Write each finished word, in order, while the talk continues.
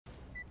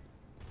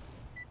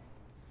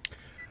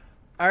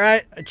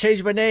Alright, I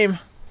changed my name.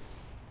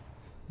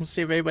 Let's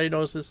see if anybody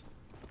knows this.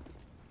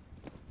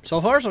 So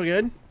far, so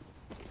good.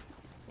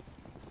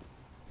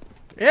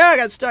 Yeah, I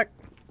got stuck.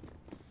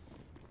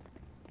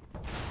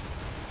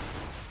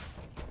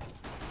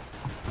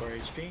 4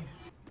 HP.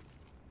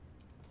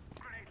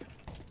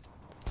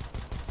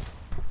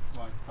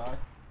 Right side.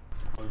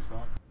 Close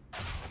side.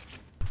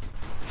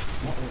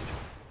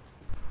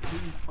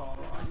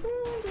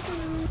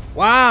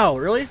 Wow,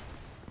 really?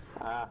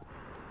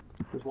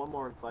 There's one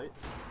more in sight.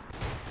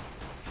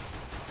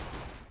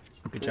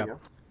 Good There job.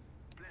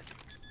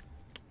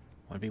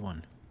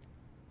 1v1.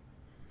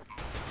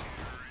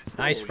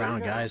 Nice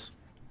round, guys.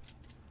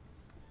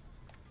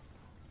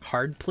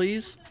 Hard,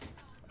 please.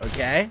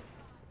 Okay.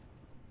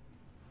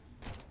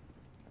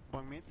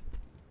 One mid.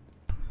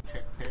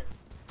 Check pit.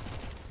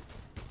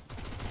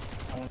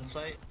 On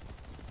site.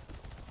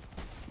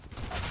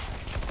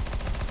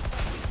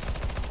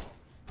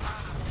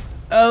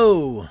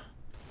 Oh!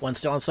 One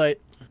still on site.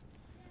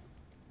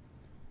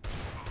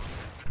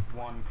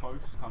 One close,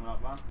 coming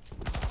up that.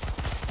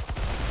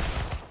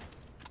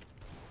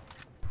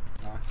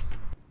 Nice.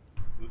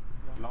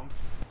 Long.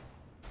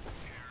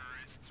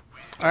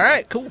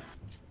 Alright, cool.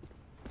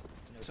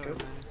 Let's go.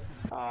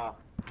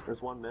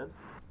 There's one mid.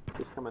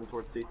 Just coming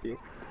towards CT.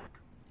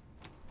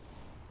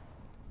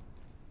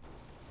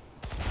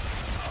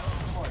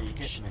 Oh, you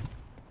hit me.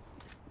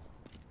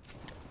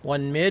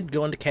 One mid,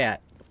 going to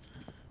cat.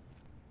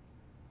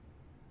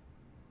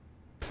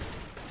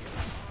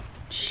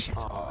 Shit.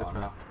 Oh, good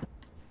try.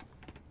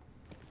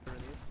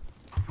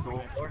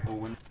 Door. Or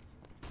window.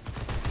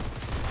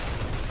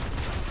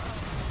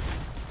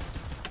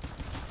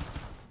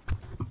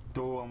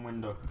 Door and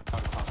window.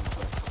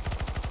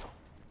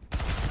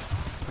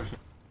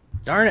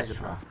 Darn it. Good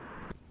try.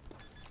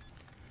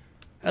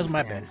 That's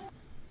my bad.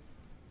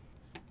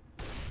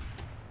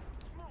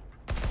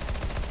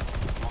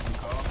 One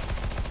car.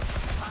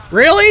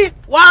 Really?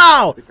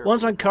 Wow!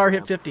 One's on car,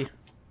 hit 50.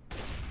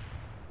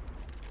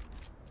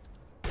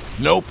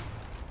 Nope.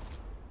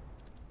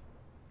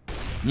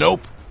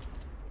 Nope.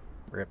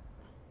 Rip.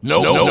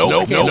 Nope. Nope.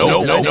 Nope. Nope.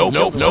 Nope. Nope.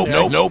 Nope. Nope.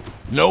 Nope. Nope.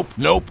 Nope.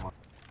 Nope.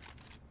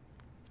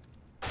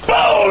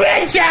 Boom!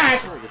 Headshot!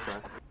 Oh, good try.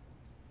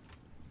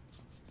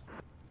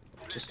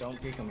 Just don't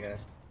peek him,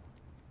 guys.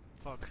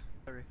 Fuck.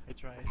 Sorry, I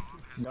tried.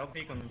 Don't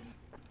peek him.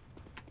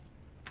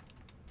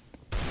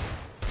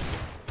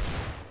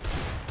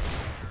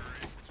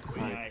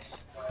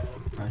 Nice.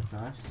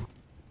 Nice.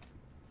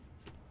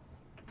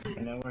 I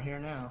know we're here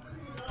now.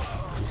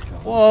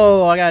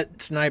 Whoa, I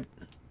got sniped.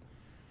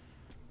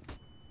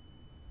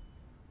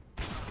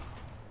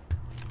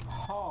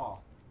 Ha!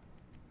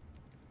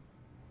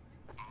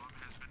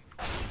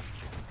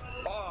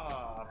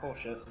 Ah,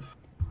 bullshit.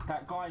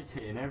 That guy's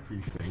hitting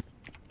everything.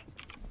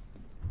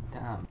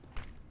 Damn.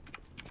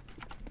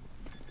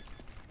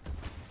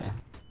 Yeah.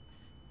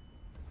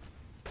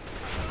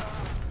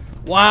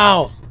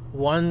 Wow!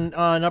 One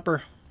an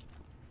upper.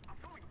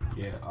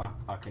 Yeah,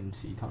 I can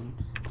see tons.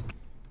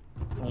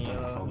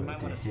 Yeah, you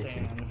might want to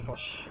stay on for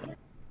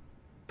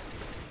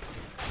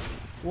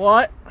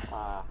What?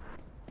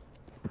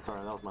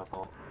 Sorry, that was my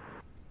fault.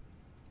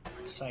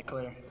 site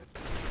clear.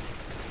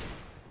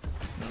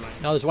 Never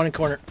mind. No, there's one in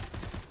corner.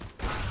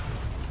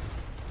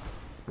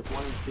 There's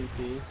one in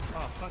CT.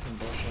 Oh, fucking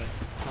bullshit.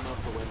 Come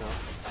up the window.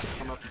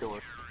 Come up the door.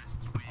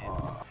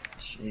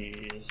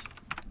 Jeez.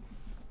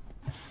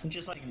 I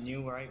just like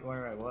knew where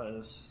I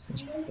was.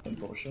 It's fucking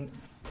bullshit.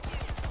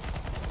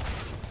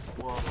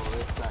 Whoa,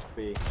 it's back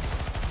B.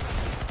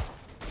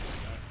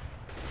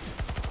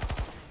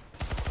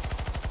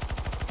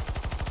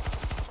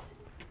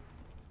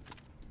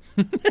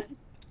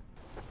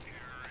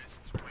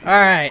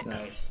 Alright.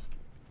 Nice.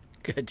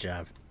 Good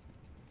job.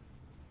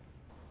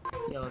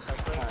 Yellow site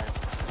clear.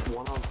 Alright,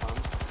 one on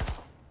tons.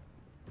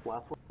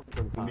 Last one's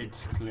in tons.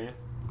 Mid's clear.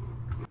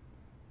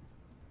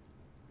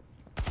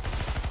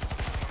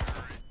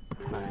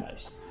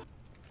 Nice.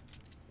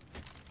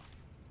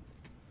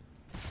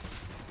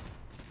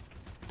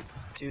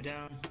 Two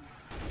down.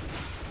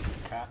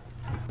 Cat.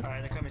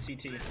 Alright, they're coming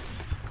CT.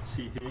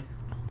 CT.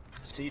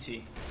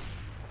 CT.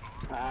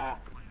 Ah,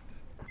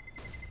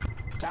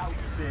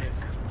 That's it.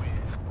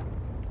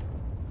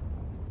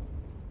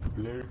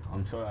 Blue.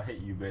 I'm sorry I hit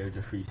you, but it was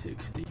a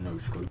 360, no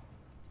scope.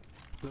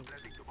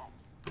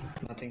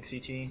 Nothing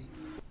CT.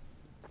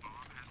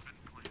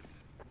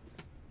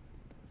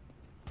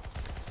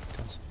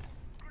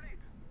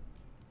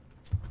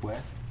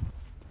 Where?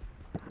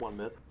 one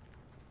mid.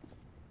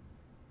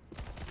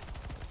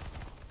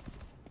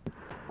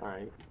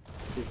 Alright.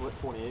 He's lit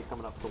 28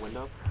 coming up the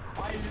window.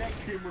 I necked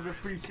him with a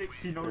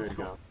 360, no There you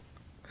scope.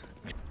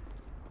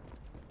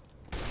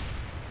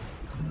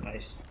 go.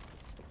 Nice.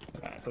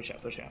 Alright, push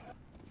out, push out.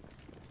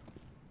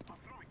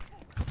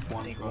 I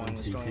One's think going one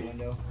is going CT.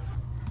 window.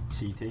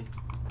 CT.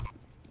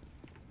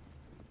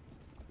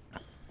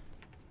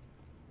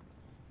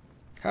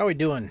 How are we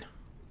doing?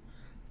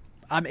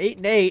 I'm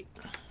 8-8.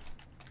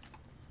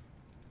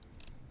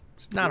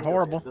 It's not You're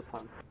horrible. This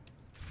time.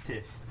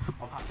 Assist.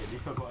 I'm happy, at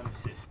least I got an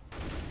assist.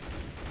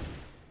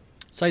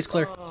 Site's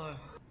clear. Oh,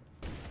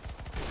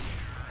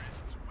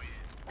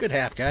 Good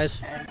half,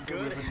 guys.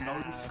 Good With a no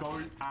half.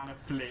 scope and a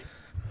flick.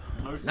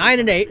 No scope 9 and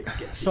and a 8.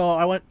 flick. So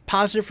I went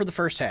positive for the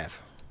first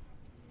half.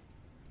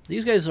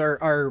 These guys are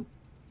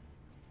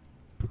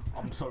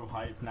I'm so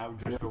hyped now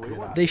just because of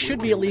that. they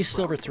should be at least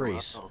Round silver four,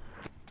 3s. oh.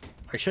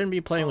 I shouldn't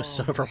be playing with Oh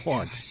silver my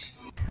 1s. gosh.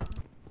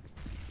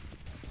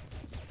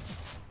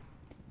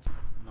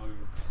 No,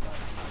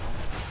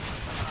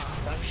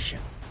 Time? Shit.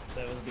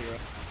 That was the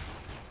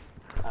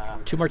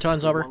rough. 2 more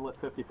tons over. One lit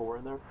 54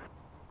 in there.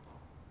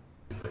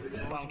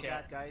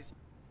 Wildcat. guys.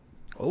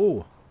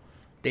 Oh,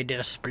 they did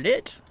a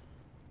split.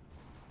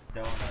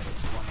 they don't know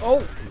this one. Oh,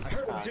 I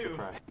heard him Good too.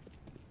 try.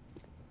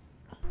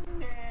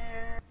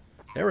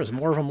 there was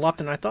more of them left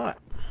than I thought.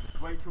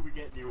 Wait till we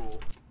get the all.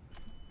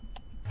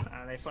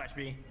 They flash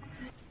B.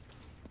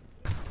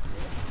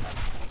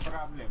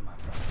 Traveling, my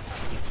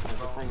friend.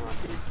 Just hang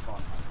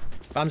on.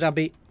 Bombs out,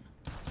 beat.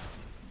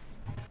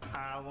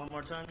 One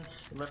more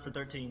tons. Left for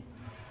 13.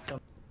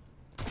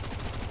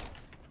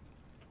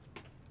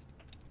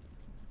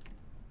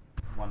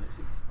 One at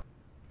 6.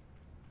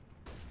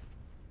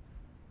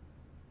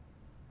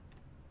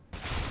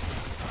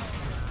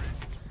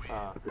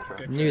 Good try.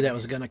 Good Knew that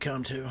was gonna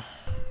come too.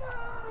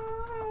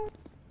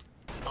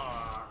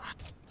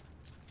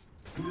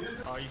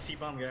 Oh, you see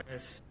bomb,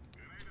 guys.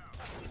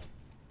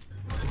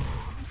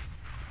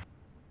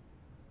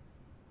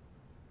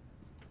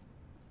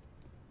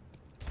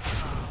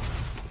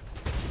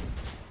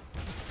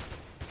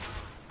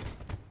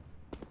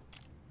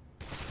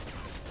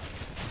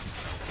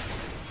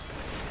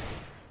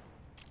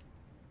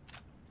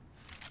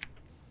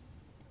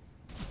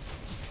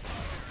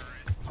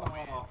 Oh,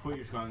 I thought you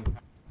was going.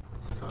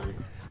 Sorry.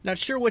 Not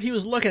sure what he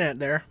was looking at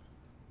there.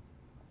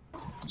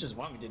 You just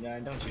want me to die,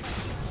 don't you?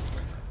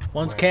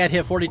 One's Where? cat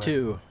hit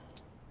 42.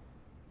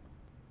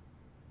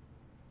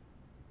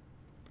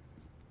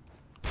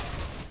 Damn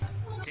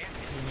it,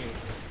 you knew.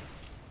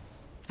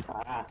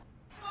 Ah.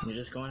 You're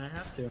just going to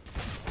have to.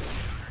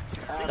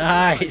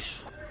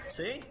 Nice.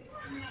 See?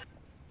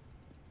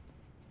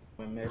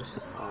 One mid.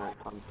 Alright,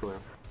 tons clear.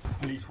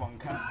 At least one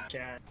cat.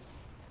 Cat.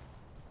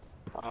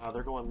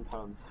 They're going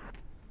tons.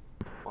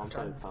 Bomb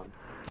side Tons. tons.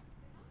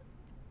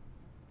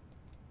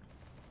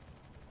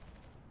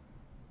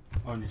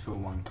 Only saw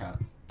one cat.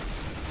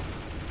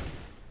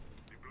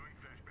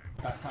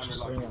 That sounded Just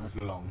like swing it on. was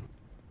long.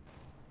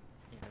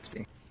 Yeah, that's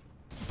B.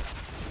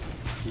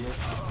 Yeah.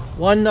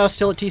 One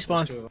still at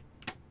T-spawn. Two of them.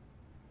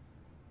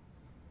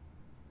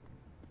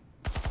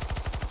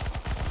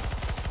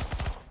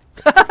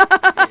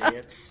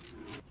 Idiots.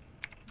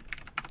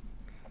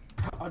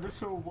 I just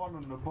saw one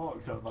on the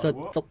box. I was like, So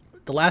what?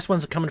 the last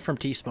one's coming from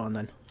T-spawn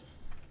then.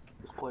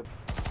 Just play.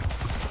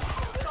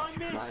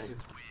 Nice.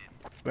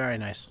 Very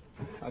nice.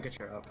 I'll get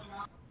your up.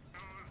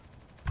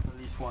 At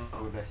least one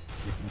over there.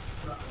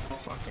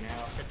 Fucking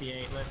hell.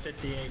 58, left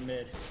 58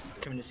 mid.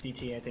 Coming to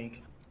CT, I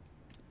think.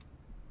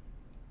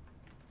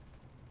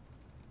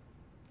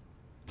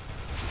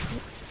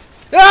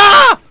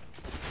 Ah!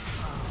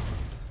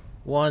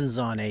 One's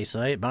on A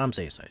site. Bomb's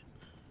A site.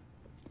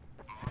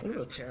 What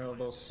a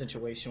terrible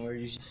situation where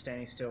you're just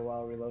standing still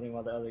while reloading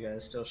while the other guy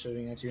is still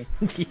shooting at you.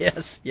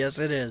 Yes, yes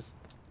it is.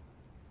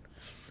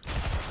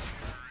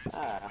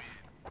 Ah.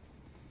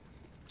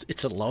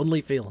 It's a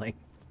lonely feeling.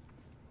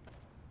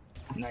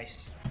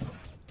 Nice.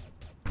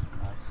 Nice.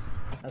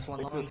 That's I one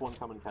think long. there's one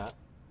coming cat.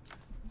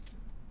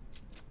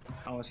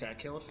 Almost got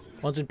killed.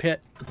 One's in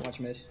pit. Watch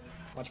mid.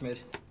 Watch mid.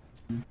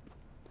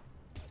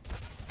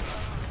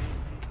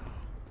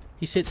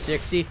 He's hit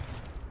 60.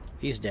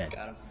 He's dead.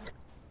 Got him.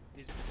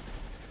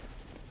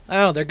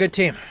 Oh, they're a good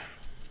team.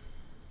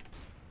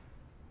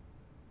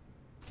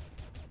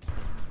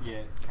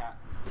 Yeah, cat.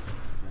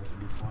 There's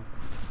at least one.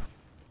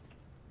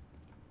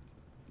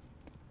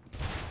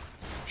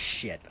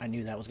 Shit, I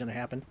knew that was gonna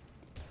happen.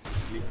 At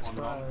least one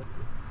wrong.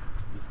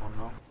 At least one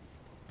wrong.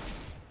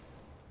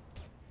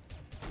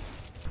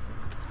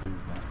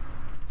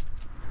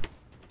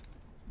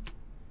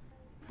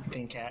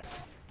 Think cat.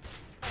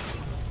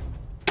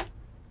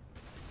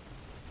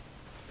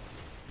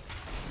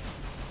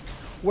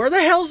 Where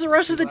the hell's the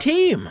rest of the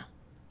team?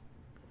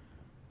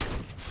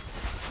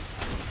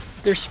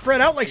 They're spread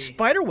out like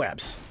spider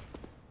webs.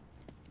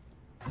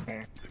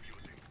 Okay.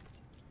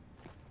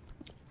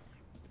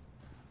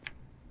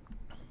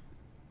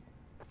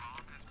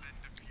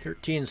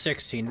 13,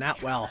 16,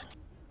 not well.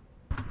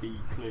 Be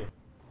clear.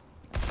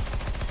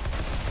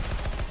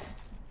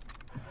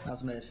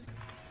 How's mid?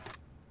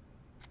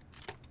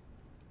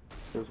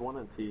 There's one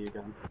in T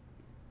again.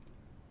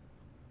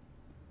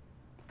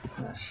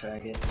 Ah,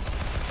 shag it.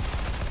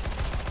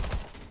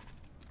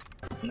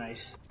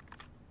 Nice.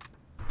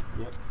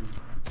 Yep.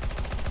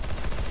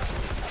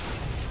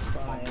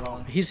 Fine,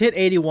 long. He's hit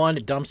 81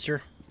 at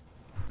dumpster.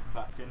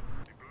 Flashing.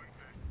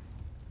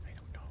 I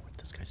don't know what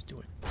this guy's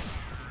doing.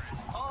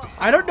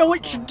 I don't know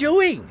what you're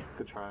doing.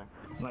 Good try.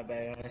 My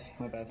bad, guys.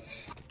 My bad.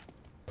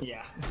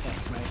 Yeah.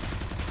 Thanks, mate.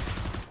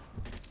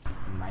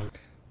 Mate.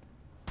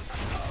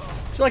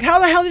 So like, how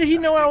the hell did he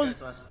know I was?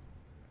 Guys left.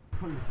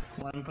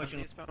 One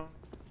pushing. Spawn.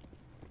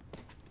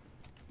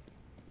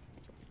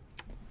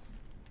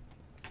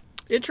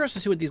 Interested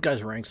to see what these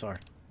guys' ranks are.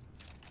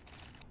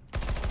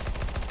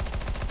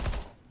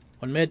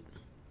 One mid.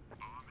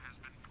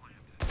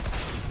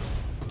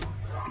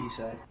 B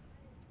side.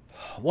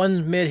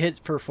 One mid hit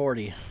for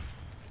 40.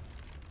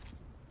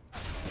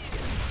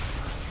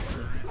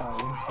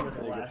 Oh, you're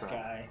the last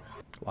guy.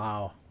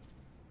 Wow.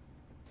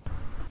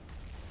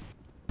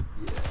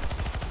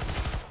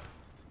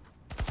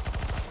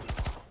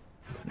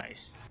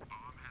 Nice.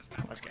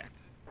 Last guy.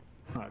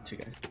 Oh, two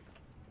guys.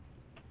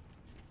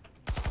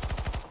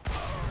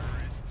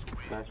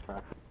 Nice try.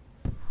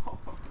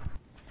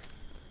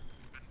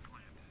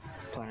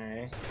 Plan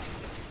A.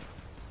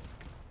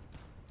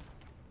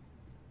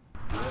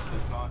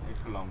 It's not, it's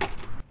long.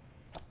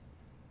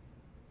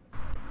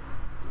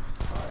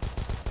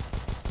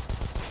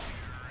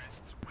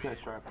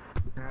 Nice try.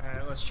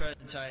 Alright, let's try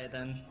to tie it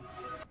then.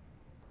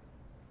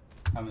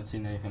 Haven't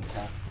seen anything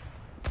cat.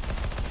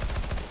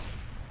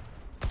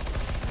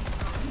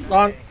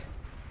 Long.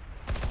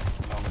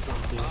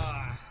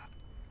 Ah.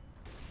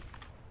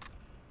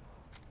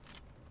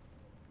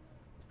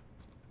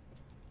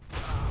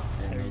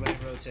 Everybody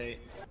rotate.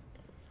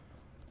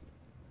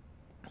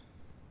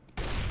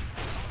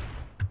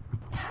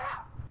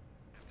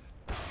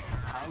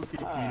 How did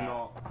you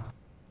not?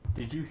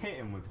 Did you hit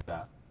him with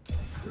that?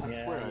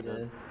 Yeah, swear I you did.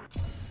 did.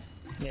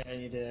 Yeah,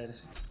 you did.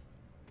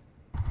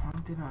 How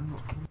did I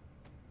not kill him?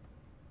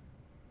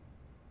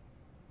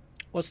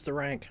 What's the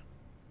rank?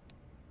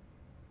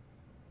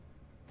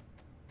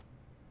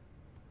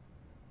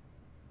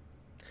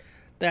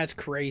 That's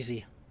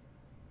crazy.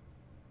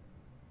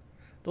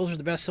 Those are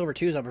the best silver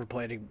 2s I've ever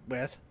played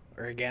with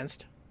or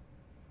against.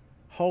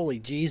 Holy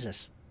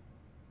Jesus.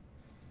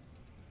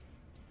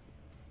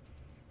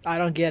 I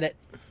don't get it.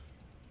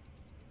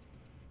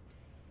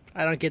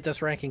 I don't get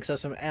this ranking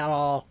system at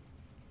all.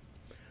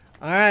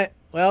 Alright,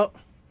 well,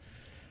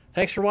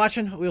 thanks for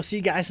watching. We'll see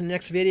you guys in the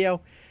next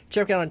video.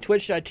 Check out on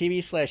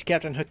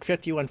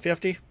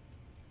twitch.tv/CaptainHook5150.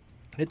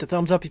 Hit the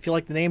thumbs up if you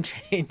like the name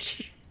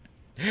change.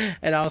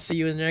 And I'll see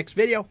you in the next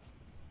video.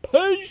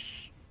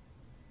 Peace!